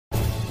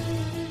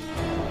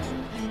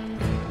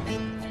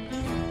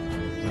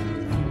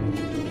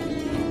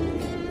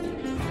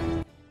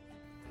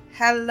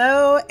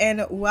Hello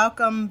and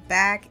welcome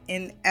back,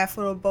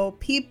 ineffable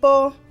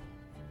people,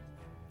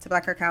 to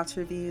Black Girl Couch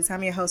Reviews.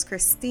 I'm your host,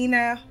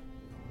 Christina.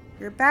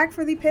 We're back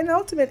for the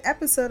penultimate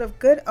episode of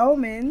Good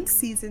Omens,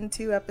 Season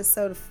 2,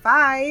 Episode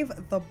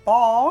 5, The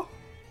Ball,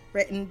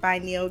 written by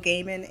Neil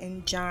Gaiman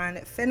and John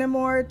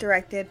Finnemore,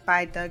 directed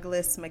by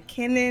Douglas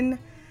McKinnon.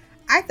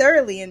 I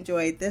thoroughly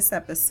enjoyed this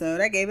episode.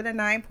 I gave it a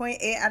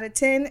 9.8 out of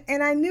 10,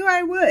 and I knew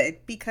I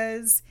would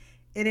because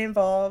it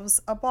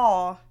involves a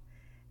ball.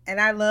 And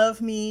I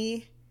love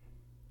me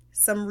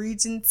some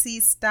Regency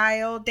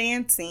style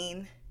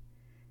dancing.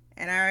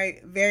 And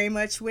I very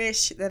much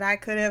wish that I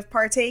could have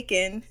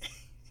partaken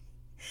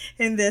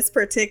in this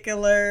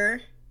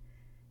particular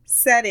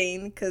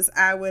setting because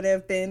I would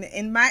have been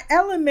in my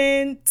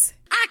element.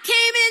 I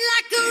came in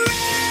like a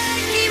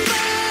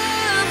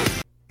wrecking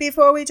ball.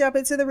 Before we jump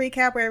into the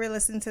recap, wherever you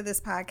listen to this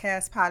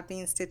podcast,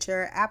 Podbean,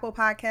 Stitcher, Apple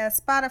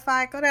Podcasts,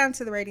 Spotify, go down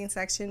to the rating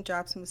section,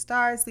 drop some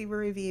stars, leave a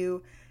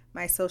review.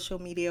 My social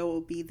media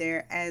will be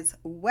there as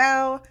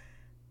well.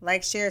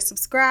 Like, share,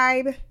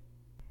 subscribe,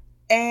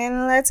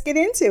 and let's get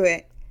into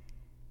it.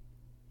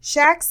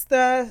 Shax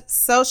the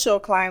social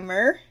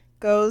climber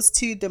goes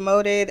to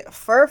demoted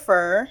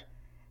Fur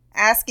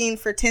asking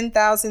for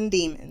 10,000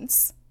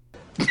 demons.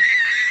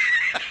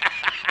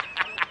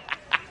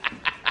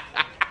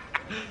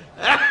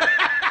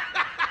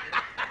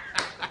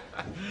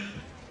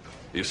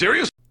 You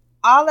serious?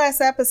 All last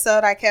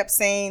episode, I kept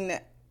saying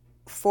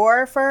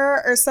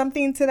Fur or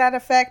something to that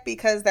effect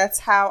because that's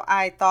how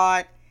I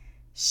thought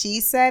she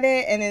said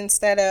it. And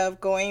instead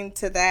of going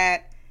to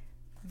that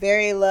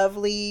very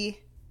lovely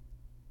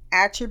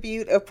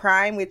attribute of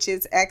Prime, which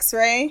is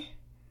X-ray,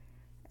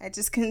 I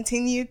just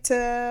continued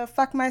to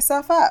fuck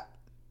myself up.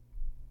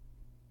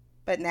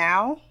 But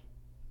now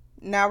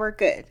we're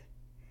good.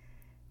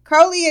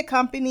 Crowley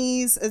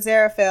accompanies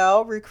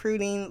Aziraphale,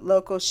 recruiting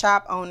local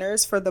shop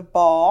owners for the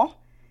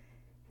ball.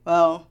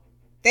 Well,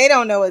 they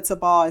don't know it's a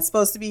ball. It's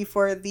supposed to be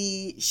for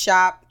the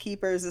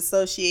Shopkeepers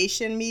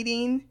Association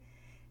meeting.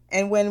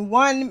 And when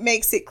one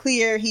makes it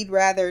clear he'd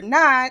rather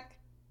not,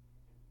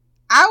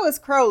 I was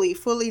Crowley,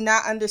 fully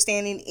not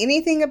understanding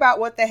anything about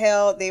what the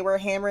hell they were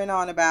hammering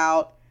on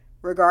about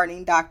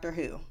regarding Doctor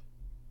Who.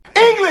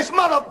 English,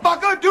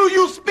 motherfucker! Do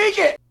you speak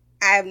it?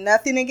 I have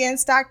nothing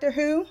against Doctor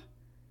Who.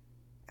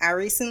 I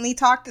recently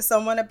talked to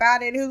someone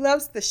about it who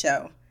loves the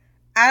show.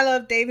 I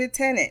love David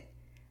Tennant.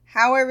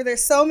 However,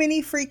 there's so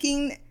many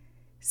freaking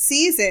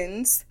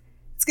seasons,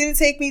 it's going to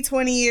take me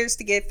 20 years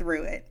to get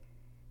through it.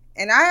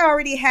 And I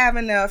already have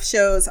enough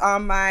shows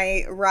on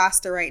my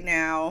roster right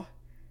now.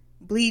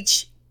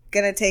 Bleach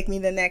going to take me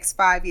the next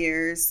 5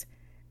 years,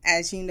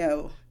 as you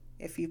know,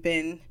 if you've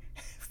been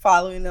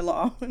following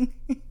along.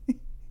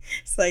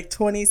 It's like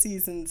 20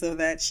 seasons of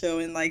that show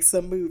and like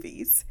some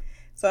movies.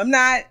 So I'm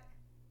not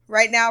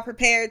right now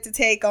prepared to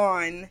take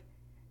on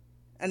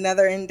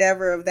another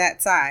endeavor of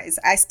that size.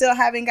 I still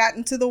haven't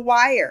gotten to The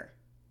Wire,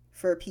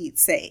 for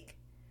Pete's sake.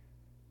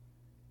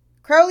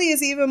 Crowley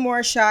is even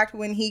more shocked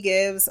when he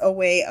gives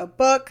away a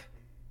book,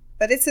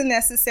 but it's a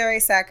necessary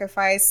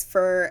sacrifice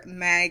for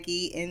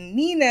Maggie and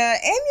Nina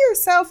and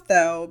yourself,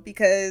 though,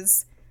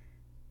 because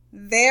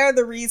they're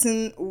the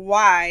reason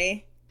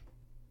why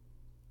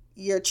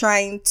you're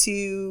trying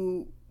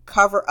to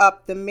cover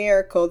up the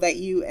miracle that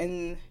you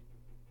and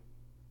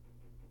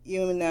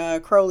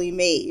Crowley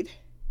made.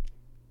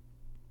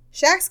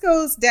 Shax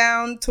goes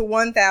down to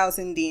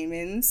 1,000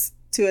 demons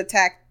to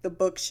attack the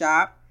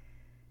bookshop.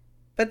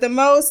 But the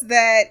most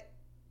that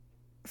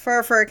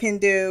Fur can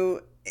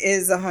do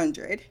is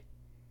 100.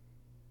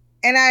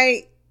 And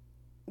I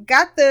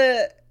got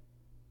the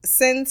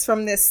sense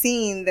from this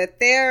scene that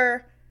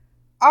there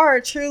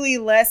are truly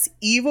less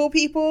evil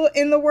people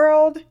in the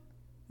world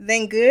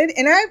than good.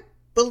 And I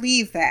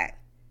believe that.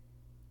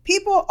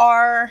 People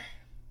are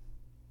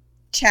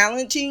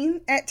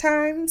challenging at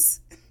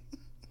times,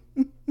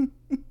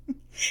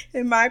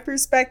 in my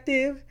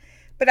perspective.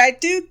 But I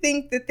do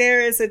think that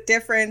there is a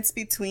difference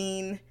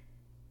between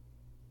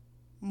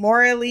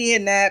morally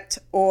inept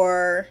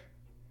or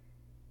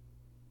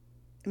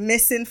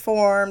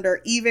misinformed or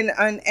even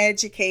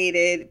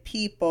uneducated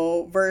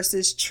people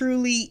versus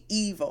truly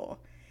evil.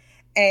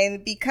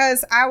 And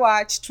because I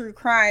watch true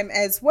crime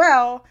as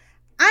well,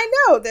 I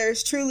know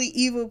there's truly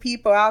evil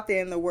people out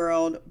there in the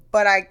world,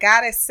 but I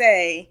gotta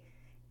say,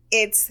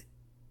 it's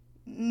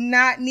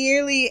not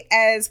nearly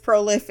as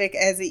prolific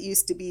as it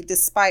used to be,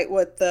 despite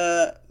what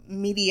the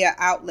media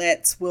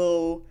outlets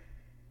will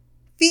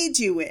feed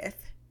you with.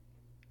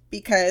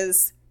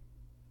 Because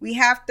we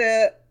have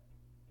to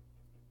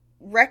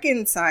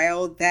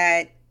reconcile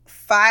that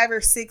 5 or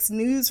 6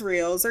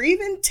 newsreels, or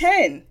even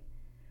 10,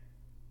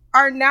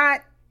 are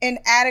not an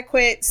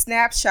adequate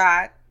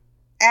snapshot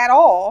at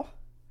all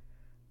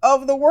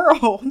of the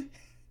world.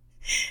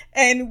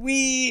 And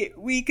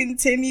we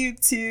continue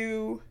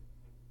to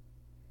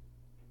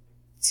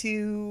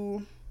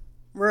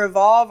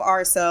revolve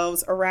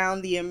ourselves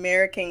around the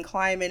American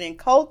climate and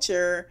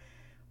culture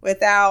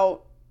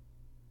without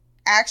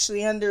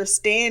actually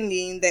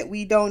understanding that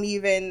we don't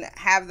even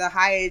have the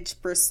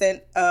highest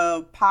percent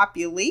of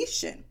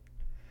population.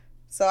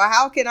 So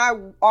how can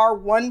our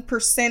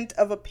 1%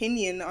 of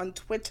opinion on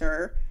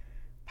Twitter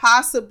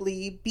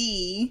possibly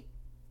be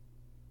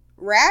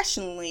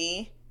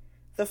rationally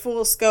the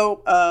full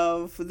scope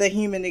of the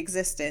human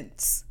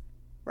existence,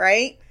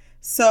 right?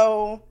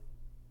 So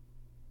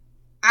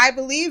I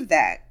believe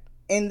that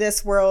in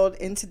this world,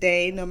 in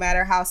today, no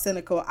matter how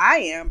cynical I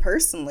am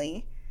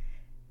personally,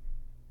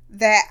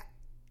 that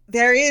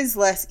there is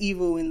less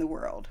evil in the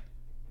world.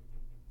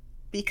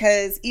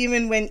 Because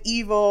even when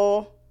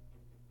evil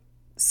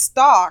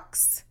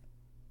stalks,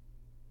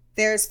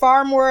 there's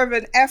far more of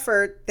an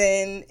effort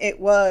than it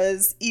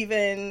was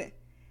even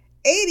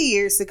 80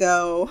 years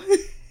ago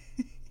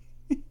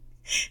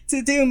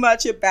to do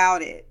much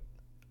about it,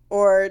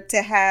 or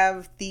to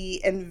have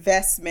the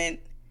investment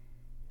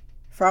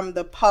from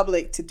the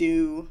public to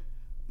do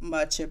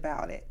much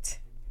about it.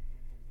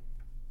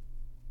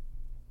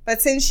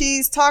 But since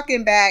she's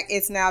talking back,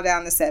 it's now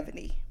down to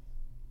 70.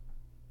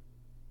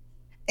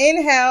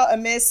 In hell,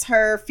 amidst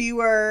her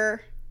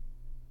fewer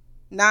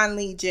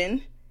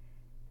non-legion,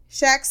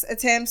 Shax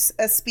attempts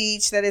a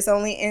speech that is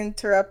only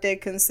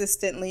interrupted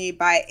consistently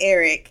by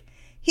Eric.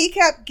 He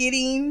kept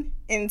getting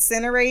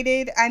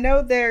incinerated. I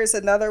know there's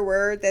another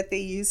word that they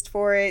used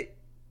for it.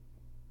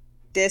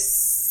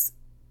 Disorporated.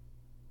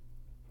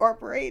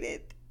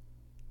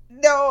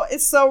 No,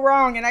 it's so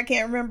wrong and I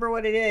can't remember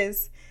what it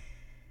is.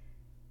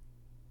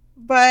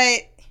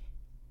 But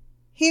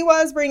he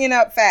was bringing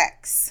up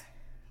facts.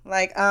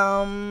 Like,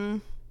 a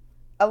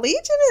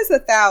legion is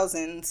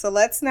 1,000. So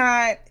let's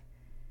not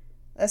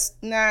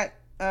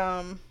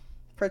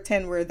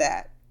pretend we're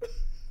that.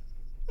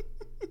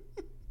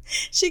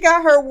 She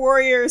got her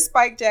warrior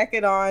spike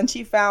jacket on.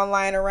 She found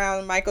lying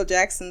around Michael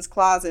Jackson's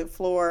closet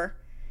floor.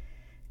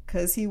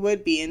 'Cause he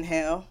would be in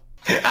hell.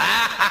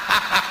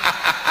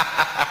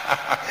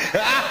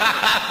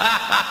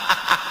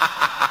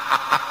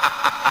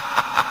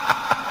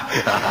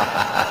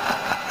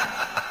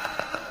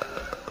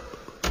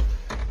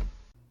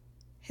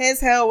 His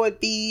hell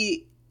would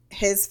be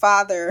his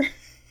father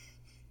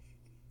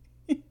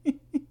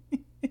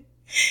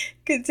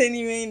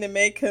continuing to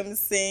make him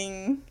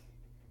sing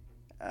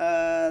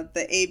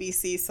the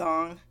ABC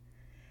song.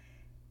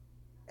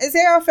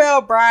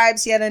 Aziraphale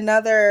bribes yet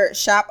another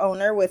shop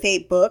owner with a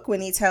book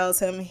when he tells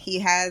him he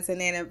has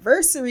an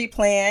anniversary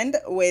planned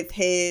with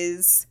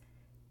his...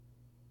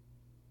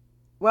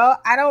 Well,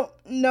 I don't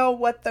know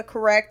what the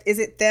correct... Is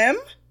it them?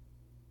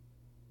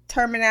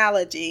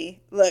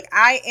 Terminology. Look,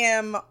 I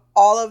am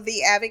all of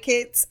the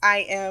advocates.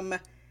 I am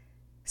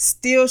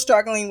still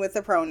struggling with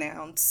the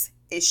pronouns.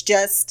 It's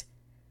just...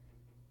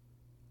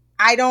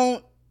 I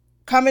don't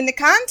come into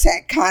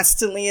contact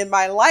constantly in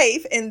my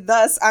life, and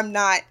thus I'm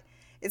not...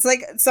 It's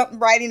like something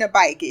riding a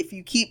bike. If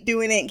you keep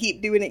doing it,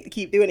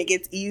 it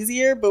gets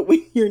easier. But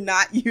when you're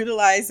not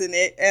utilizing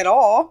it at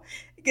all,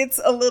 it gets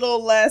a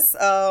little less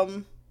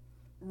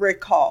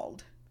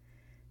recalled.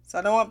 So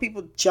I don't want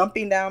people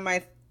jumping down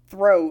my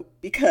throat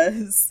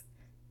because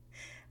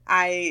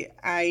I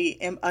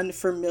am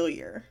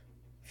unfamiliar.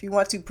 If you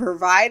want to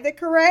provide the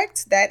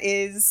correct, that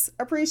is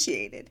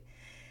appreciated.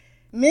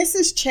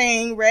 Mrs.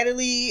 Chang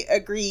readily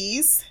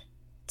agrees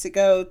to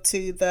go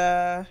to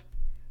the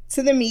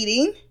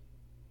meeting.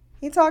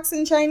 He talks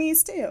in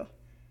Chinese too.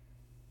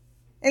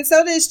 And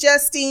so does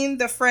Justine,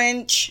 the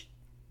French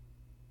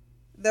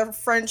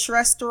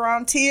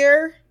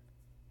restaurateur.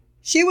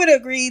 She would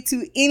agree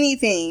to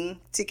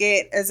anything to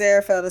get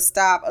Aziraphale to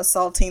stop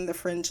assaulting the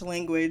French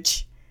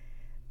language.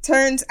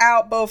 Turns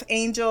out both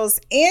angels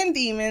and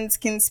demons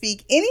can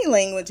speak any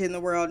language in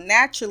the world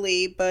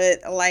naturally,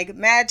 but like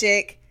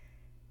magic,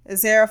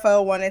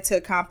 Aziraphale wanted to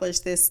accomplish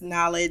this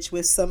knowledge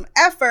with some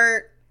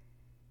effort.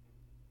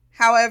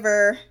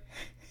 However,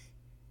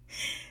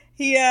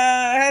 he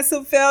has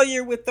some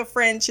failure with the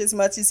French as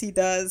much as he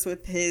does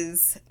with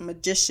his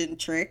magician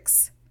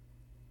tricks.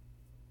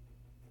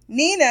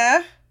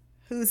 Nina,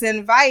 who's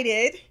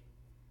invited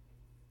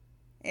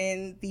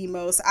in the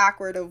most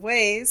awkward of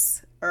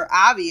ways, or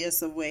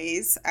obvious of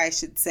ways, I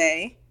should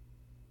say.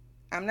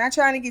 I'm not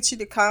trying to get you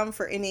to come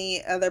for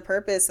any other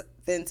purpose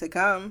than to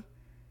come.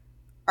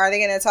 Are they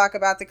going to talk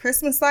about the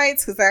Christmas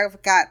lights? Because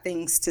I've got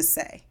things to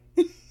say.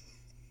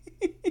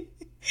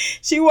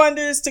 She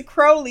wonders to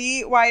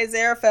Crowley why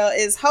Aziraphale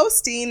is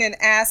hosting and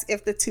asks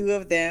if the two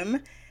of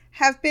them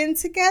have been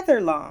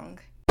together long.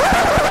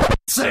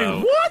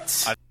 Say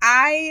what?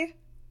 I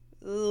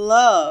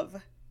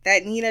love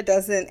that Nina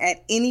doesn't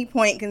at any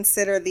point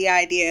consider the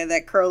idea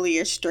that Crowley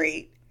is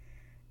straight,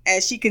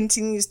 as she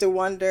continues to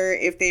wonder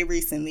if they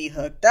recently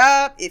hooked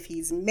up, if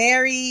he's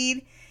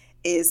married,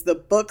 is the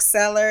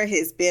bookseller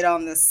his bit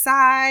on the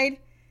side.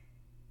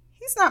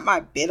 He's not my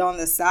bit on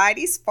the side.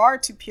 He's far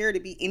too pure to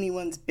be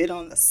anyone's bit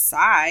on the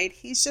side.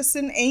 He's just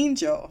an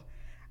angel.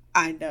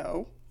 I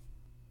know.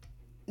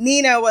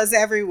 Nina was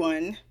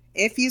everyone,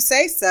 if you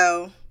say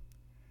so.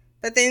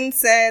 But then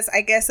says,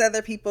 I guess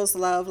other people's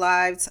love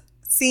lives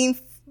seem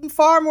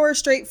far more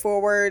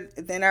straightforward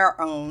than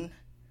our own.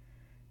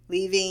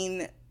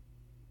 leaving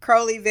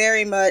Crowley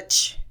very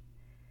much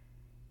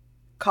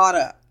caught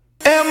up.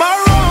 Am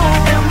I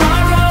wrong? Am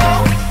I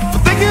wrong? For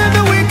thinking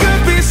that we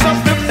could be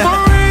something for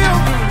real?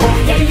 Oh,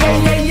 yeah, yeah,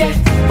 yeah,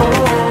 yeah.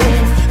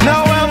 Oh.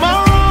 Now am I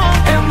wrong?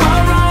 Am I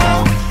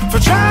wrong? For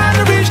trying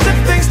to reach the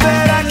things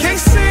that I can't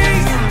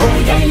see? Oh,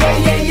 yeah, yeah,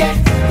 yeah, yeah.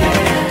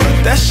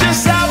 Yeah. That's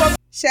just how I...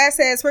 Shad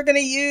says we're going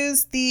to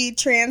use the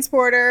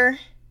transporter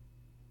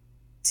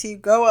to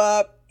go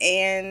up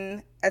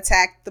and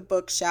attack the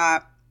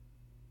bookshop.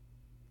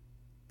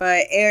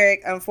 But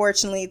Eric,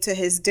 unfortunately, to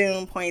his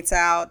doom, points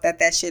out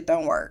that shit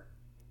don't work.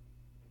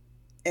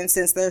 And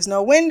since there's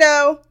no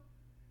window,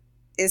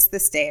 it's the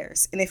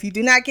stairs. And if you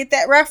do not get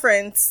that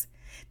reference,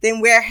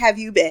 then where have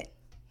you been?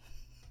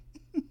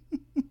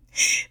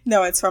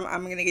 No, it's from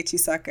I'm Gonna Get You,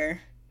 Sucker.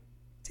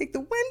 Take the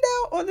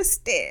window or the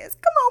stairs?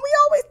 Come on, we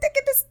always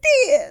taking the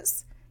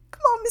stairs.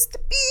 Come on, Mr.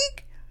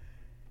 Big.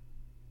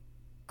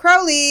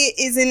 Crowley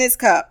is in his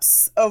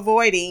cups,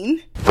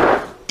 avoiding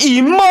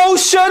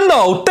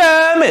emotional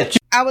damage.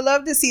 I would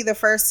love to see the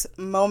first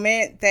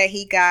moment that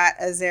he got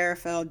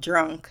Aziraphale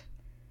drunk.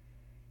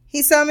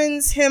 He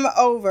summons him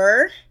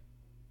over.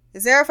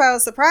 Aziraphale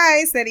is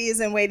surprised that he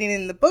isn't waiting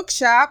in the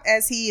bookshop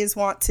as he is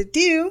wont to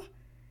do.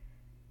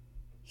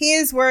 He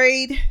is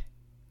worried,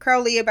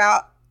 Crowley,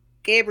 about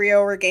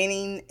Gabriel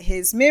regaining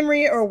his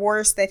memory, or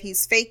worse, that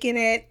he's faking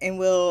it and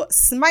will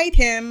smite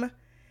him.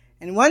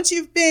 And once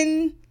you've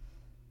been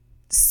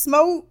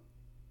smitten,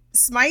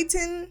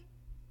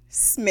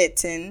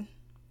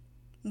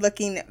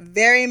 looking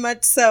very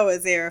much so,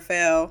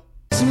 Aziraphale.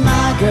 It's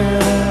my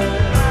girl.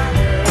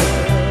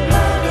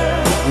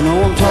 You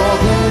know I'm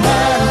talking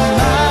about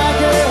my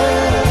girl.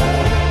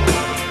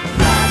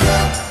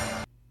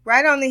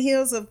 Right on the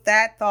heels of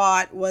that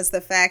thought was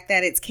the fact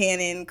that it's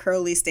canon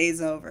Crowley stays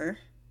over.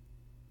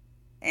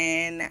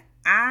 And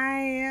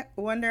I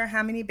wonder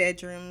how many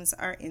bedrooms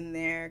are in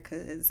there,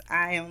 because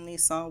I only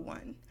saw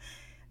one.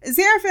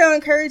 Aziraphale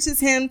encourages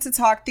him to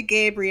talk to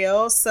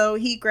Gabriel, so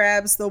he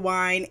grabs the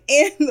wine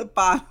and the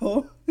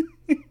bottle,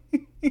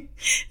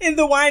 and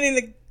the wine in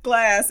the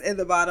glass and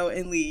the bottle,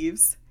 and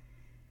leaves.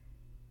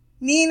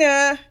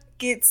 Nina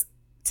gets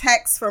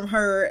texts from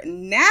her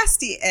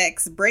nasty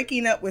ex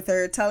breaking up with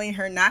her, telling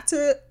her not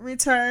to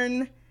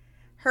return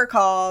her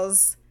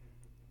calls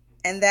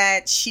and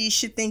that she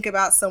should think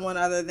about someone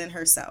other than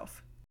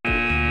herself.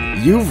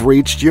 You've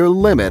reached your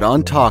limit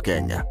on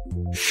talking.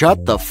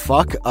 Shut the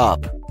fuck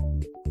up.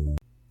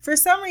 For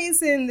some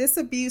reason, this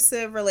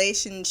abusive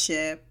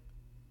relationship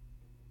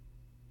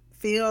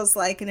feels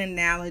like an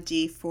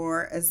analogy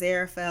for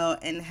Aziraphale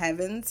and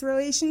Heaven's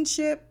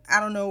relationship. I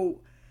don't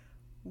know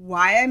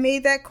why I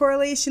made that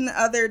correlation,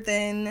 other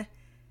than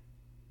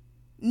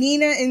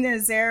Nina and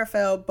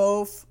Aziraphale,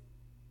 both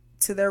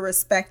to their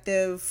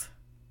respective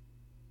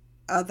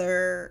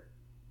other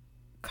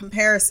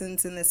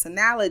comparisons in this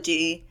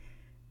analogy,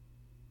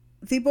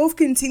 they both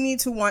continue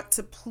to want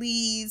to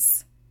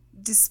please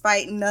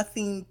despite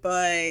nothing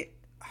but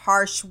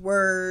harsh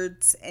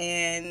words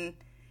and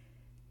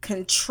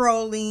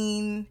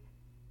controlling,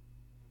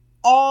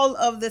 all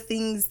of the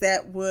things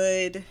that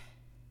would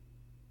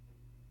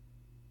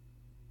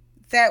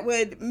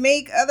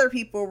make other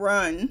people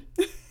run.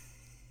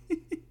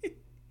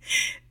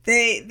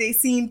 They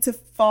seem to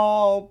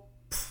fall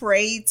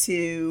prey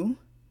to,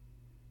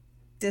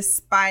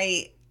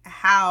 despite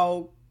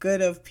how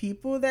good of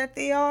people that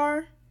they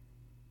are.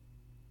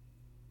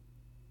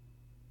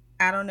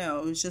 I don't know.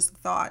 It was just a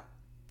thought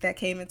that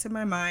came into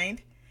my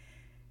mind.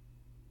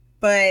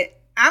 But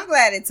I'm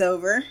glad it's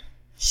over.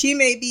 She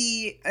may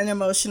be an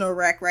emotional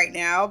wreck right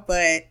now,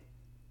 but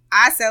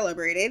I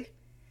celebrated.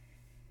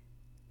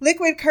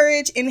 Liquid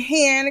courage in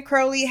hand,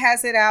 Crowley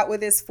has it out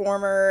with his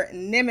former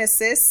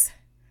nemesis,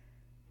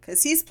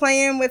 because he's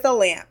playing with a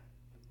lamp.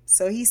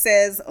 So he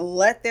says,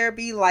 "Let there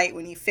be light,"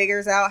 when he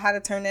figures out how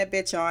to turn that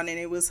bitch on, and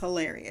it was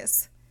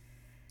hilarious.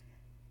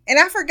 And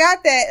I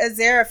forgot that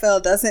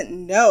Aziraphale doesn't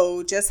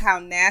know just how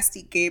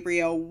nasty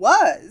Gabriel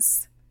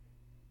was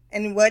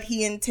and what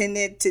he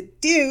intended to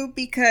do,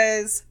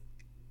 because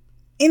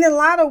in a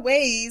lot of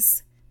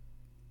ways,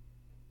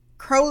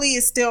 Crowley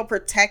is still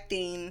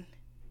protecting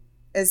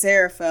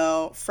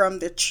Aziraphale from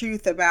the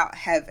truth about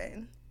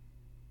heaven.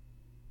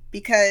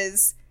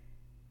 Because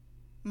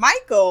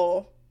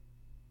Michael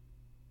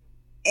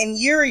and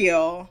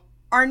Uriel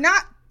are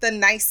not the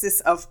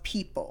nicest of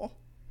people.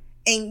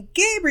 And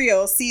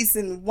Gabriel,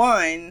 season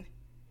 1,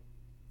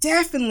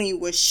 definitely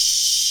was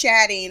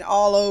shatting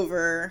all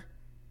over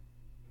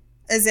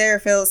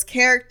Aziraphale's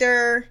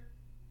character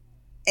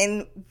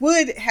and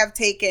would have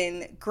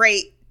taken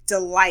great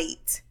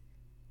delight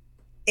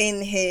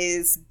in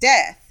his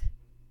death.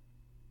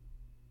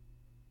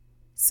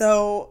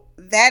 So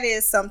that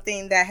is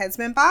something that has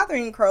been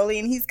bothering Crowley,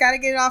 and he's got to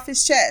get it off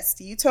his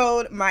chest. You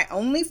told my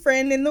only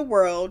friend in the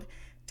world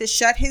to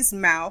shut his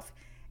mouth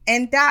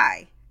and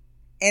die.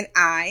 And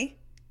I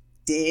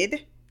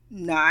did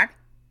not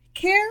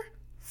care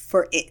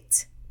for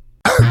it.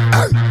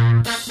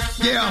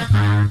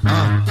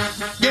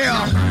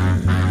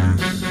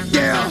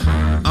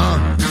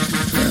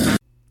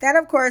 That,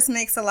 of course,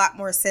 makes a lot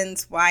more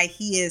sense why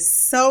he is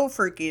so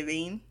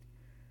forgiving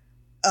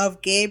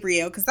of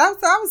Gabriel, because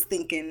that's what I was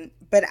thinking.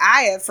 But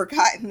I had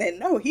forgotten that,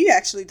 no, he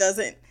actually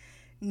doesn't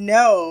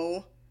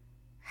know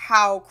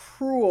how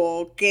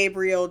cruel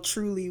Gabriel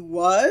truly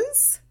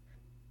was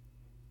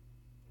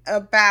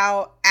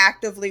about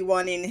actively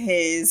wanting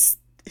his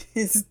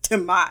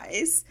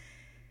demise.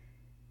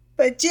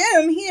 But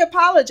Jim, he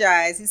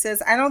apologized. He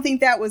says, I don't think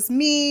that was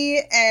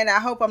me, and I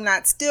hope I'm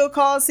not still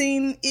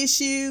causing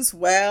issues.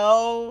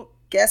 Well,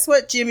 guess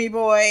what, Jimmy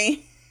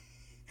boy?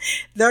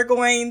 They're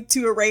going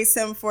to erase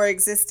him for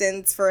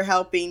existence for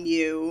helping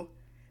you.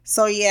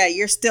 So yeah,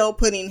 you're still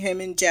putting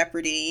him in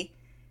jeopardy.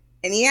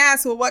 And he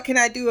asks, well, what can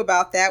I do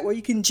about that? Well,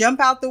 you can jump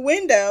out the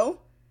window.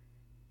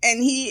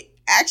 And he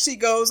actually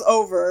goes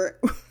over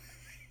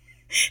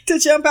to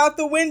jump out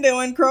the window,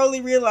 and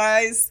Crowley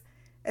realized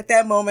at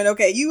that moment,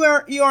 okay, you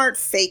aren't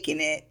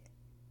faking it.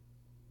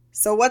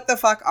 So what the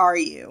fuck are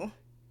you?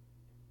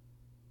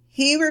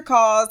 He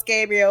recalls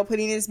Gabriel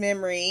putting his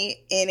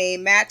memory in a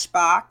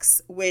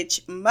matchbox,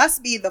 which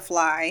must be the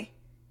fly.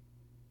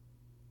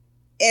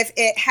 If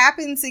it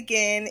happens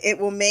again, it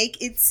will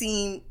make it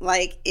seem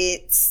like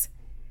it's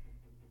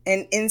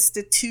an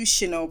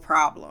institutional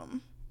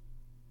problem.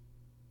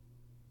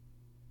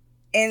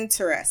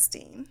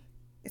 Interesting.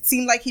 It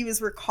seemed like he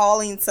was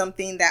recalling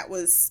something that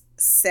was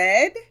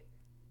said.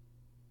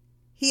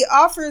 He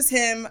offers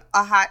him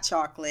a hot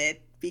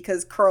chocolate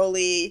because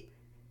Crowley,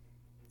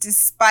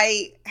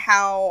 despite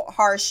how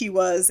harsh he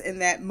was in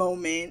that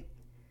moment,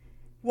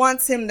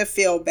 wants him to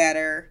feel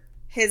better.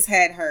 His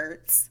head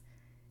hurts.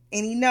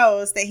 And he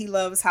knows that he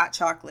loves hot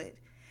chocolate.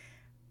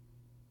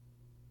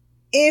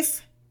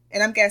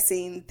 And I'm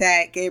guessing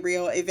that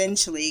Gabriel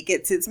eventually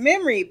gets his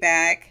memory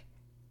back,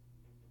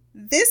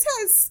 this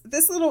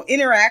little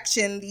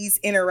interaction, these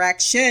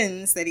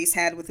interactions that he's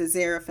had with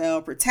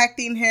Aziraphale,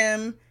 protecting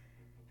him,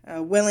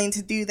 willing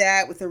to do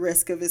that with the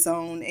risk of his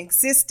own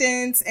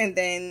existence, and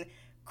then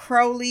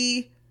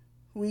Crowley,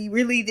 who he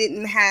really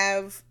didn't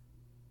have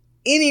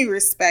any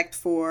respect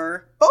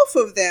for, both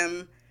of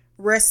them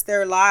risked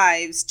their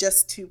lives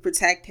just to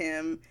protect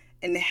him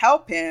and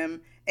help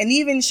him, and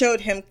even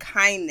showed him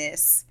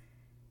kindness.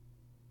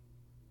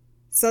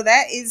 So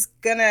that is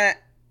gonna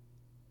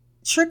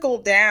trickle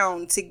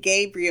down to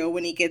Gabriel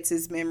when he gets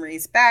his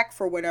memories back,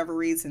 for whatever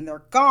reason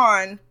they're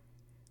gone,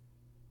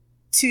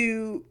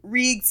 to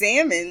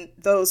re-examine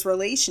those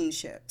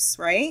relationships,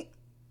 right?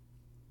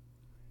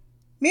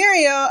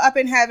 Muriel, up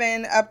in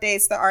heaven,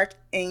 updates the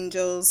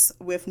archangels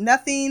with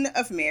nothing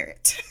of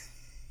merit.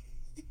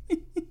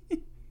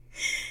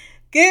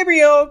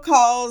 Gabriel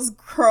calls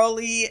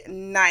Crowley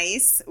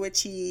nice,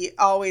 which he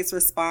always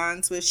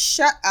responds with,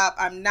 shut up,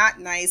 I'm not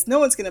nice. No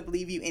one's going to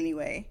believe you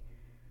anyway.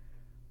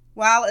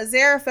 While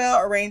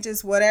Aziraphale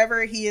arranges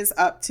whatever he is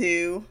up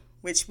to,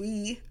 which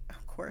we,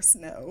 of course,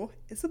 know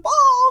is a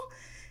ball,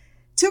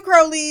 to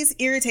Crowley's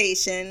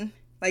irritation.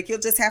 Like, you'll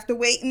just have to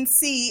wait and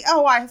see.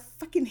 Oh, I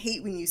fucking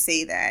hate when you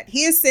say that.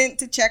 He is sent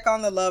to check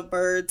on the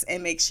lovebirds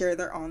and make sure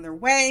they're on their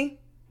way.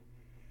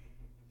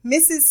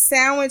 Mrs.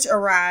 Sandwich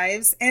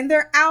arrives, and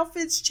their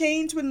outfits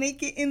change when they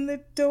get in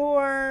the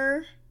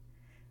door.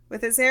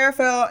 With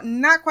Aziraphale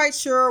not quite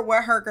sure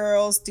what her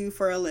girls do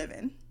for a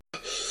living.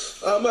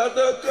 I'm at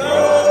the girl.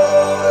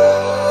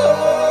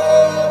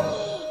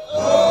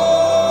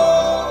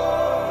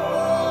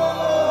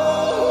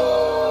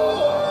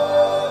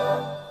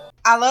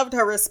 I loved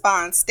her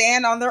response.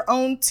 Stand on their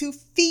own 2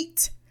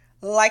 feet.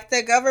 Like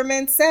the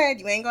government said,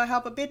 you ain't gonna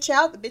help a bitch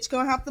out. The bitch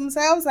gonna help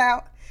themselves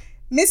out.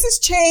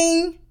 Mrs.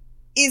 Chang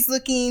is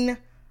looking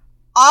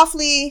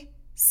awfully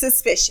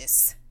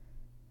suspicious.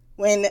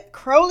 When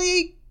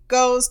Crowley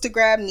goes to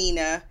grab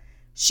Nina,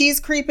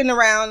 she's creeping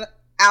around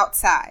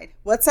outside.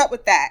 What's up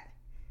with that?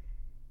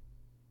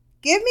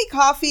 Give Me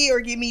Coffee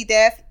or Give Me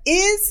Death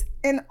is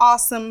an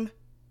awesome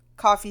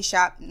coffee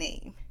shop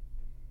name.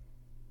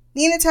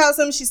 Nina tells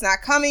him she's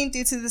not coming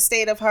due to the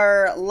state of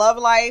her love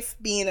life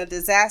being a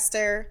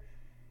disaster.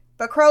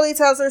 But Crowley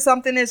tells her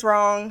something is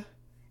wrong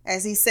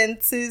as he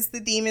senses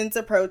the demons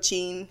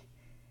approaching,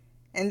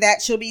 and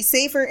that she'll be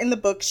safer in the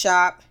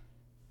bookshop.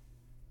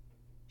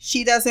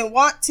 She doesn't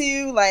want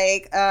to,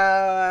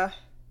 I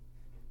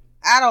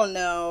don't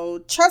know,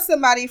 trust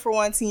somebody for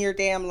once in your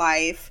damn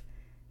life.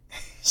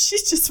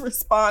 She's just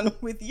responding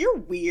with, you're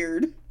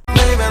weird.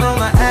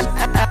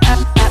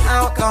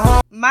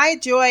 My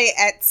joy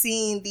at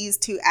seeing these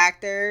two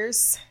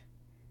actors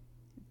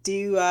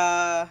do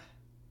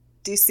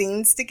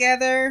scenes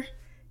together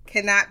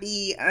cannot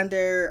be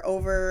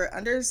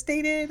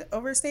overstated. I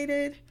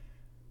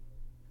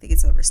think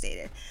it's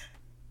overstated.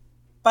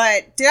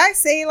 But did I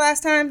say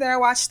last time that I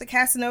watched the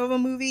Casanova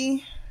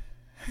movie,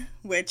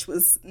 which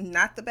was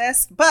not the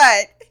best,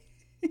 but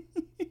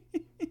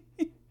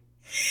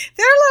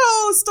Their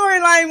little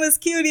storyline was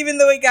cute, even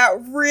though it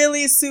got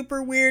really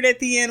super weird at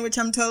the end, which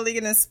I'm totally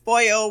going to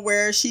spoil,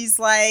 where she's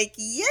like,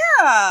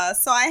 yeah,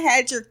 so I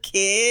had your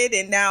kid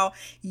and now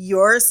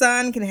your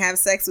son can have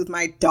sex with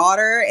my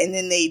daughter. And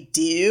then they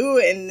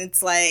do. And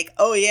it's like,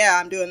 oh yeah,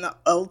 I'm doing the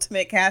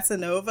ultimate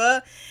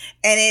Casanova.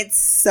 And it's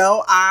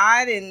so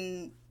odd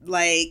and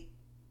like,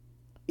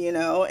 you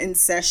know,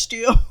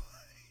 incestual.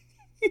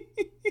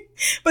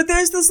 But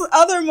there's this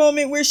other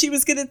moment where she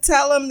was going to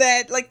tell him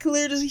that, like,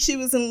 clearly she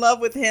was in love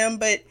with him,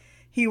 but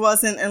he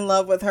wasn't in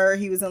love with her.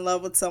 He was in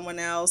love with someone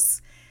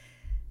else.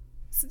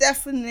 It's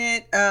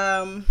definite,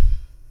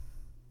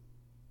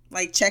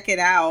 like, check it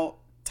out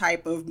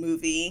type of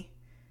movie.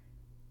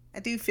 I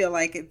do feel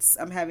like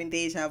I'm having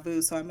deja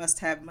vu, so I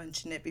must have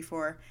mentioned it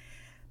before.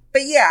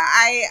 But yeah,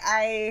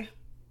 I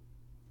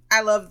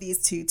love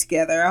these two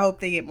together. I hope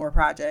they get more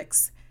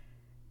projects.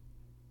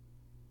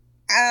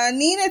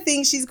 Nina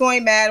thinks she's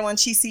going mad when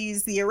she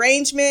sees the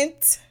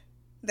arrangement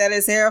that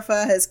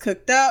Aziraphale has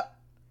cooked up.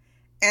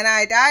 And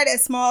I died a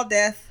small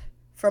death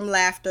from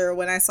laughter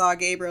when I saw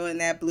Gabriel in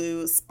that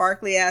blue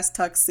sparkly ass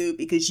tuck suit,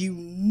 because you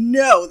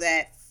know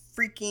that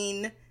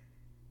freaking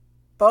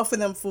both of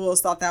them fools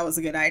thought that was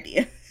a good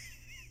idea.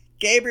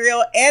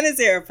 Gabriel and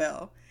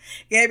Aziraphale.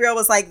 Gabriel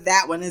was like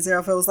that one.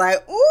 Aziraphale was like,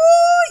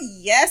 ooh,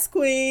 yes,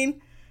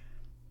 queen.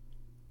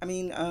 I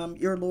mean,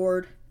 your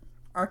Lord,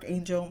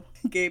 Archangel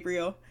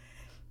Gabriel.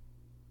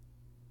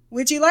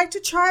 Would you like to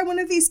try one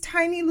of these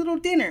tiny little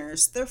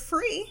dinners? They're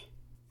free.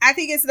 I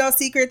think it's no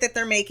secret that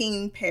they're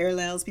making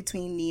parallels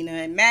between Nina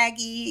and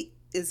Maggie,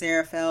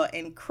 Aziraphale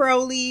and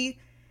Crowley.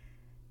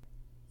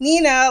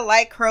 Nina,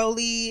 like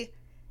Crowley,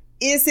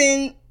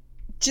 isn't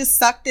just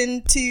sucked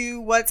into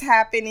what's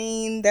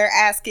happening. They're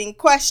asking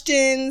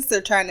questions.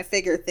 They're trying to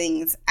figure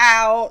things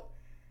out.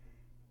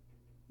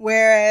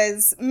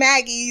 Whereas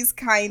Maggie's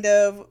kind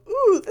of,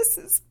 ooh, this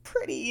is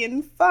pretty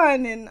and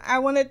fun and I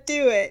want to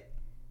do it.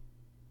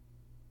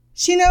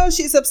 She knows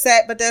she's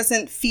upset but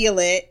doesn't feel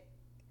it,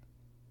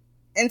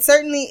 and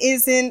certainly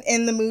isn't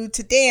in the mood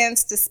to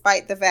dance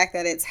despite the fact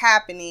that it's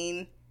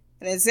happening,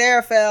 and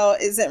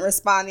Aziraphale isn't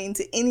responding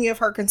to any of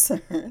her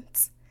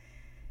concerns.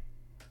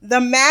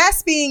 The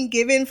mask being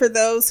given for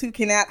those who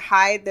cannot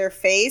hide their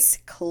face,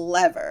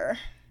 clever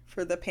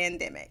for the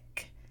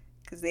pandemic,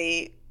 because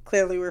they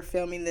clearly were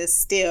filming this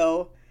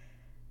still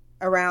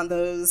around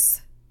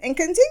those, and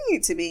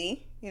continue to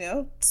be, you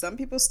know, some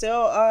people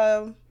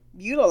still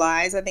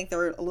utilize. I think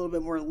they're a little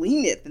bit more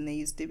lenient than they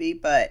used to be,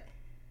 but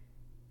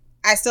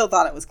I still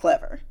thought it was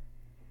clever.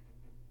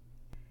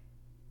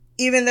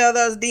 Even though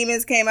those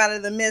demons came out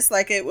of the mist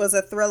like it was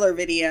a Thriller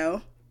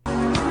video.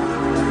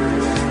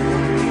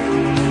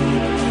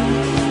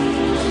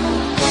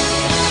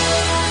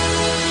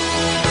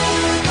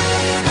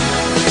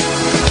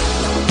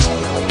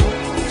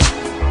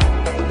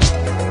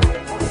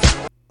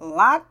 A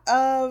lot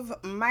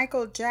of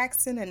Michael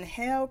Jackson and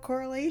hell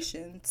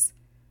correlations.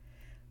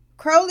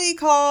 Crowley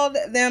called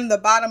them the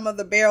bottom of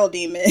the barrel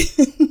demons.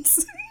 And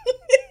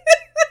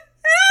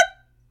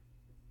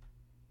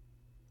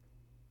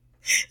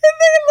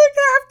they look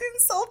half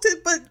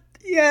insulted, but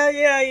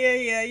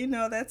yeah, you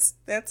know,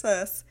 that's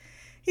us.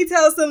 He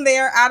tells them they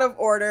are out of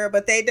order,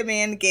 but they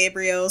demand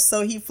Gabriel,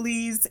 so he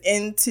flees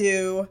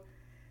into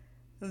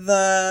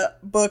the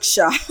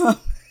bookshop.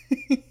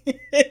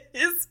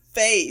 His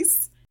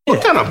face.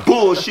 What kind of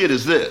bullshit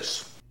is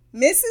this?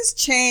 Mrs.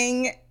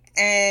 Chang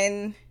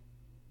and...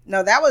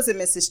 No, that wasn't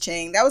Mrs.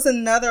 Chang. That was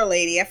another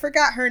lady. I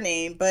forgot her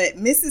name, but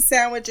Mrs.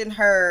 Sandwich and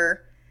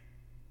her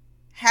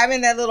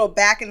having that little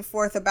back and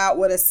forth about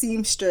what a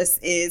seamstress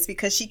is,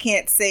 because she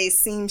can't say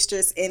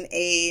seamstress in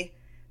a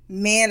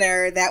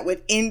manner that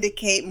would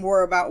indicate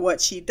more about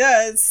what she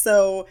does.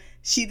 So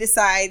she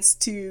decides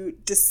to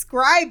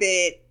describe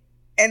it.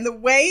 And the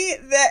way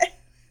that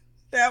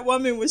that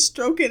woman was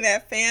stroking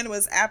that fan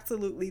was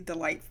absolutely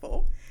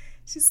delightful.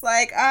 She's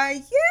like,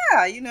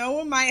 yeah, you know,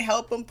 it might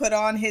help him put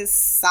on his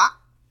sock.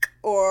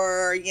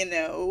 Or, you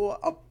know,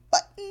 a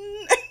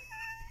button.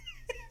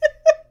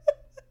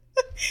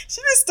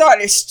 She just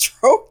started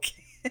stroking.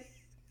 I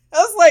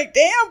was like,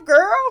 damn,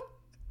 girl.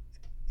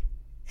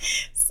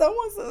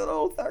 Someone's a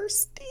little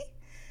thirsty.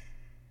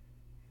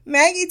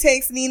 Maggie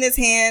takes Nina's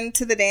hand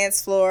to the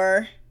dance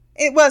floor.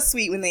 It was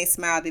sweet when they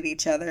smiled at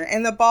each other.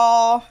 And the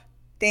ball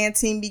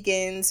dancing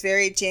begins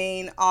very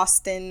Jane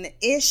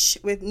Austen-ish,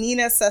 with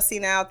Nina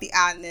sussing out the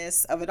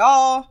oddness of it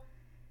all,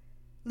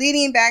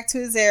 leading back to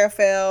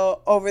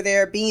Aziraphale over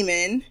there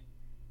beaming.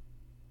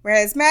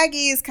 Whereas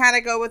Maggie is kind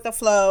of go with the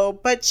flow,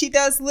 but she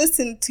does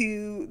listen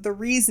to the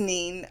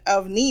reasoning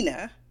of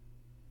Nina.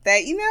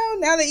 That, you know,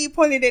 now that you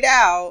pointed it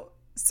out,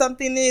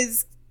 something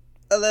is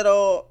a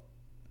little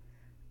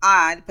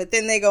odd. But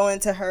then they go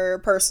into her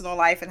personal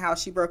life and how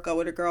she broke up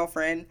with her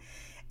girlfriend.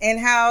 And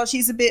how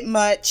she's a bit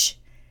much.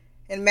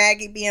 And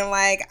Maggie being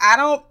like, I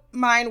don't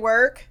mind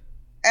work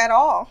at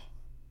all.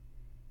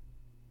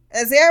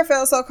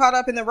 Aziraphale so caught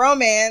up in the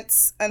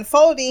romance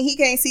unfolding, he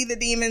can't see the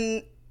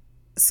demon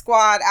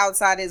squad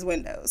outside his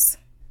windows.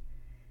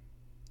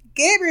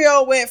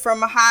 Gabriel went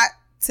from hot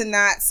to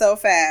not so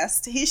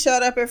fast. He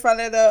showed up in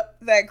front of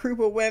that group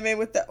of women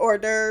with the hors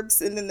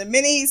d'oeuvres, and then the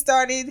minute he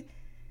started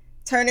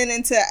turning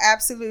into an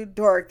absolute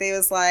dork, they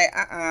was like,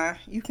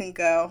 you can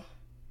go.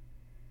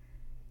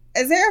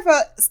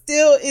 Aziraphale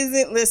still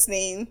isn't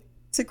listening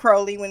to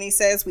Crowley when he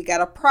says, we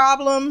got a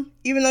problem,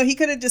 even though he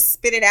could have just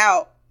spit it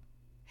out.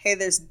 Hey,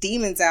 there's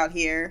demons out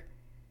here.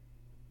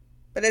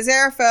 But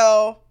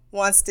Aziraphale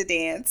wants to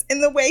dance.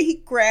 And the way he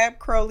grabbed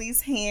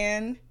Crowley's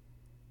hand.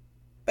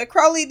 But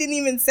Crowley didn't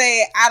even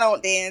say, I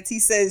don't dance. He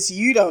says,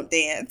 you don't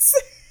dance.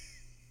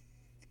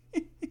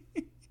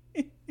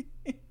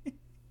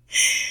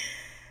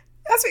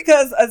 That's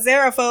because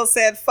Aziraphale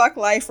said, fuck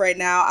life right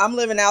now. I'm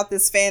living out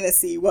this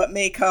fantasy, what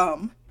may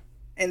come.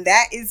 And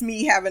that is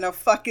me having a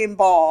fucking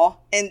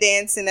ball and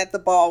dancing at the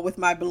ball with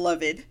my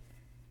beloved.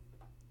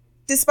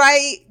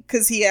 Despite,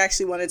 because he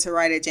actually wanted to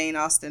write a Jane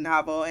Austen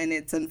novel and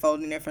it's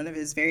unfolding in front of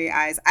his very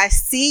eyes. I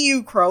see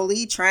you,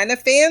 Crowley, trying to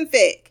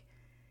fanfic.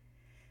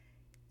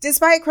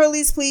 Despite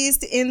Crowley's pleas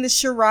to end the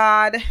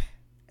charade,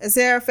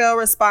 Aziraphale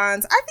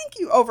responds, I think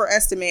you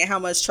overestimate how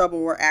much trouble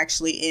we're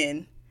actually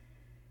in.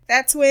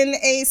 That's when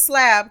a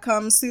slab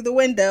comes through the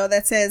window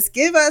that says,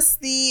 give us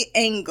the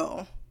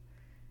angle.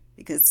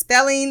 Because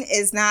spelling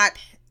is not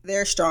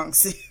their strong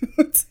suit.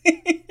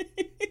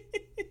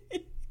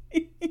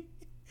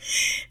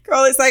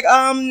 Crowley's like,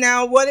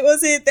 now what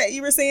was it that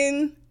you were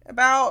saying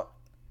about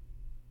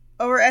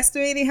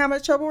overestimating how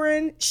much trouble we're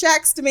in?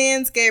 Shax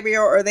demands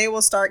Gabriel or they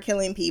will start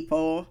killing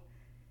people.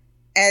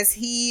 As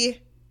he,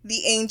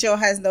 the angel,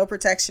 has no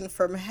protection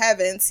from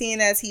heaven, seeing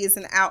as he is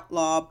an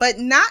outlaw, but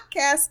not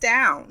cast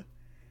down.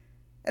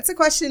 That's a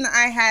question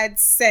I had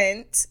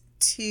sent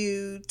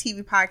to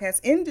TV Podcast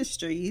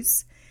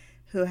Industries,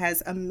 who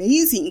has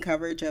amazing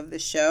coverage of the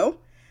show.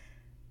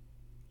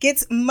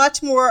 Gets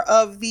much more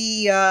of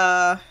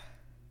the,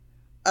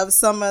 of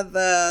some of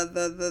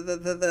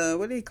the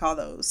what do you call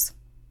those?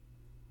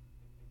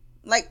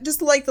 Like,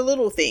 just like the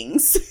little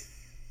things.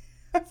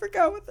 I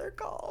forgot what they're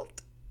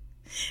called.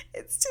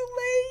 It's too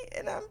late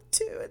and I'm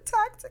too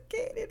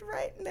intoxicated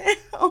right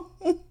now.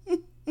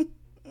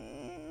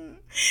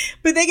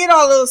 But they get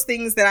all those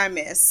things that I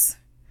miss.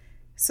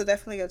 So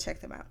definitely go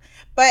check them out.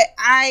 But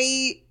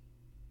I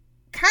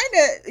kind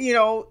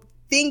of,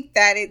 think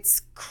that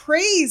it's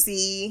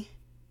crazy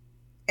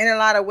in a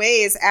lot of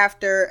ways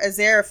after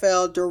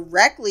Aziraphale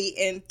directly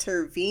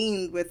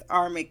intervened with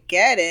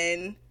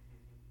Armageddon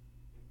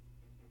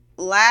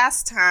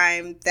last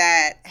time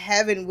that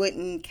heaven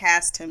wouldn't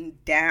cast him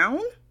down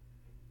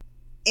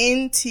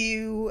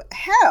into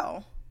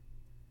hell.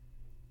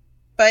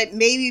 But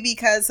maybe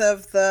because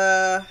of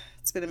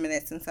it's been a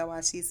minute since I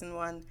watched season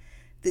 1,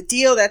 the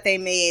deal that they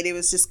made, it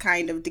was just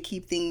kind of to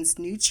keep things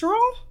neutral.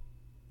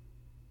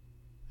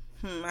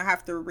 I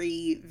have to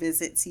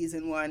revisit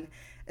season 1.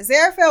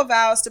 Aziraphale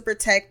vows to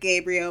protect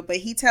Gabriel, but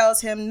he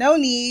tells him, no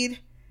need.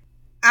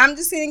 I'm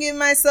just going to give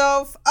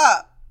myself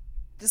up.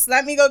 Just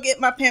let me go get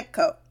my pimp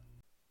coat.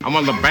 I'm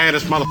one of the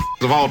baddest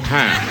motherfuckers of all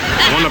time.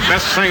 One of the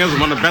best singers,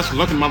 one of the best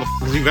looking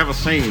motherfuckers you've ever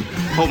seen.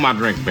 Hold my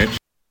drink, bitch.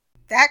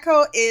 That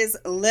coat is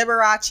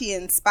Liberace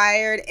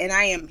inspired, and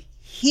I am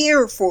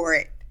here for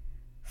it.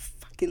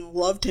 Fucking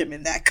loved him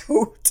in that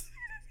coat.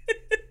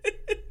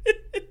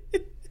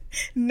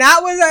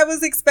 Not what I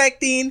was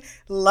expecting.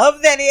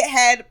 Love that it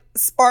had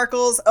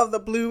sparkles of the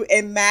blue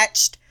and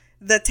matched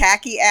the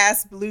tacky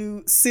ass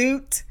blue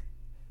suit.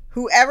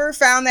 Whoever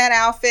found that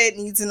outfit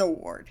needs an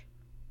award.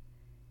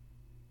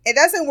 It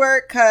doesn't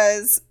work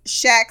because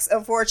Shax,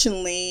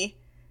 unfortunately,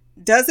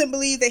 doesn't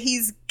believe that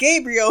he's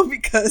Gabriel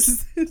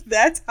because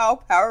that's how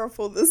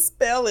powerful the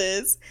spell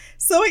is.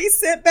 So he's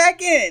sent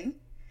back in.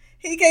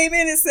 He came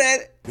in and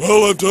said,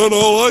 well, I've done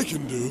all I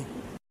can do.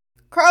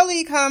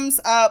 Crowley comes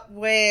up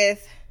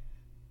with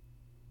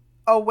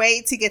a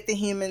way to get the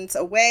humans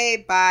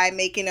away by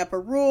making up a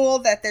rule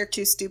that they're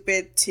too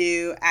stupid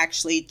to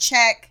actually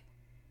check.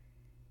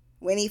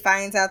 When he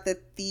finds out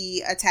that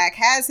the attack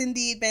has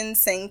indeed been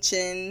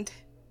sanctioned,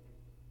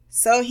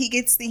 so he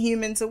gets the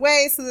humans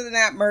away so they're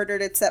not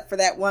murdered, except for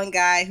that one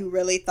guy who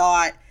really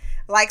thought,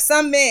 like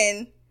some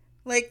men,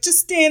 like, just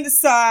stand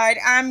aside.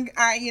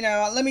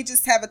 Let me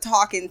just have a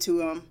talking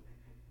to him.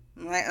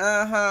 I'm like,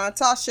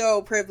 toss your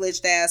old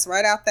privileged ass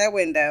right out that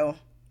window,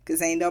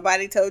 because ain't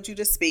nobody told you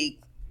to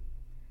speak.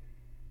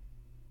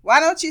 Why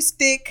don't you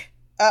stick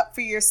up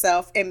for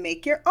yourself and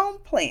make your own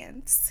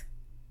plans?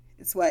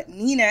 It's what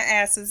Nina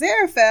asks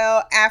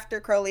Aziraphale after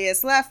Crowley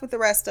has left with the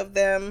rest of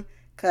them,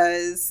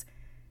 because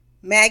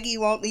Maggie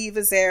won't leave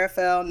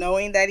Aziraphale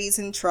knowing that he's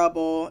in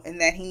trouble and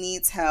that he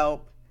needs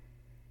help.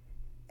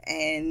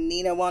 And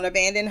Nina won't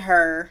abandon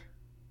her.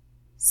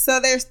 So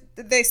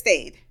they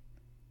stayed.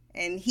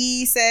 And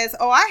he says,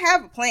 I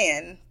have a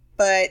plan,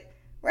 but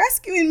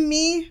rescuing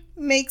me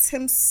makes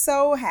him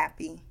so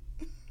happy.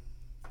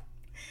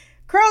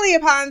 Crowley,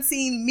 upon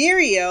seeing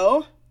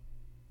Muriel,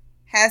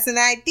 has an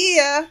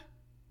idea.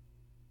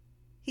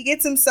 He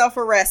gets himself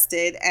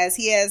arrested as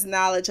he has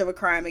knowledge of a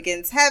crime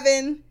against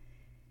heaven.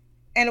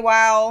 And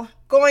while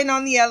going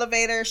on the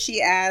elevator,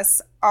 she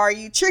asks, are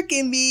you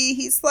tricking me?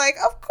 He's like,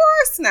 of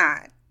course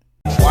not.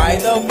 Why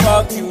the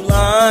fuck you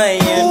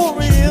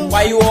lying?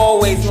 Why you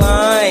always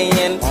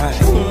lying?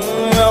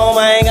 Oh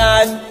my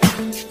god.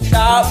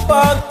 Stop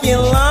fucking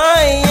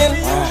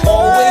lying.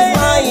 Always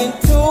lying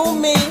to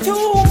me.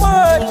 Too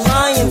much.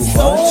 Lying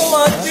so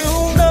much,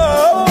 you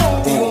know.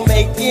 You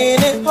making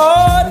it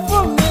hard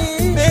for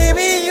me.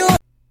 Baby, you.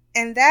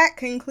 And that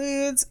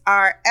concludes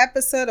our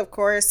episode. Of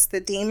course,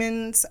 the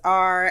demons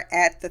are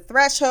at the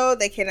threshold.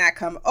 They cannot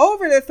come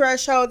over the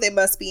threshold. They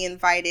must be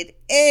invited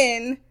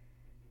in.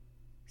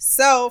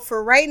 So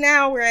for right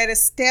now, we're at a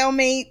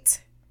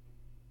stalemate.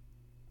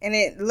 And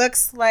it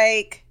looks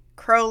like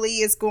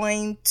Crowley is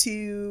going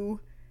to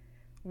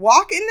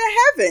walk into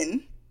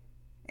heaven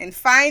and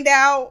find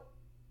out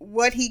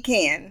what he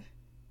can.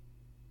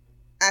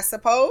 I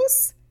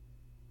suppose.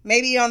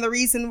 Maybe on the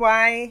reason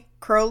why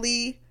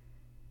Crowley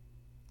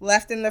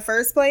left in the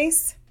first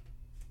place.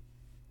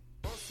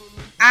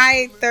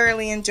 I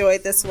thoroughly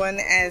enjoyed this one,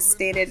 as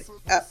stated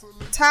up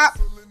top.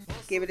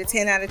 Give it a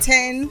 10 out of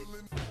 10.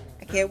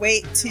 I can't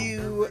wait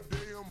to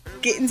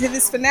get into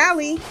this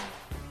finale.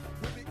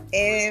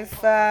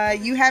 If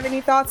you have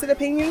any thoughts and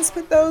opinions,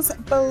 put those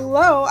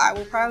below. I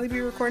will probably be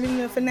recording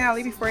the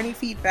finale before any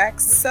feedback.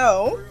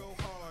 So,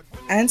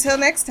 until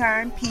next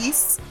time,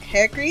 peace,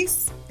 hair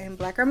grease, and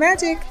black or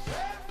magic.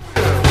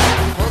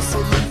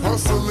 Hustling,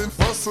 hustling,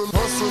 hustling,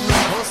 hustling,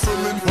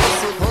 hustling,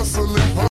 hustling, hustling.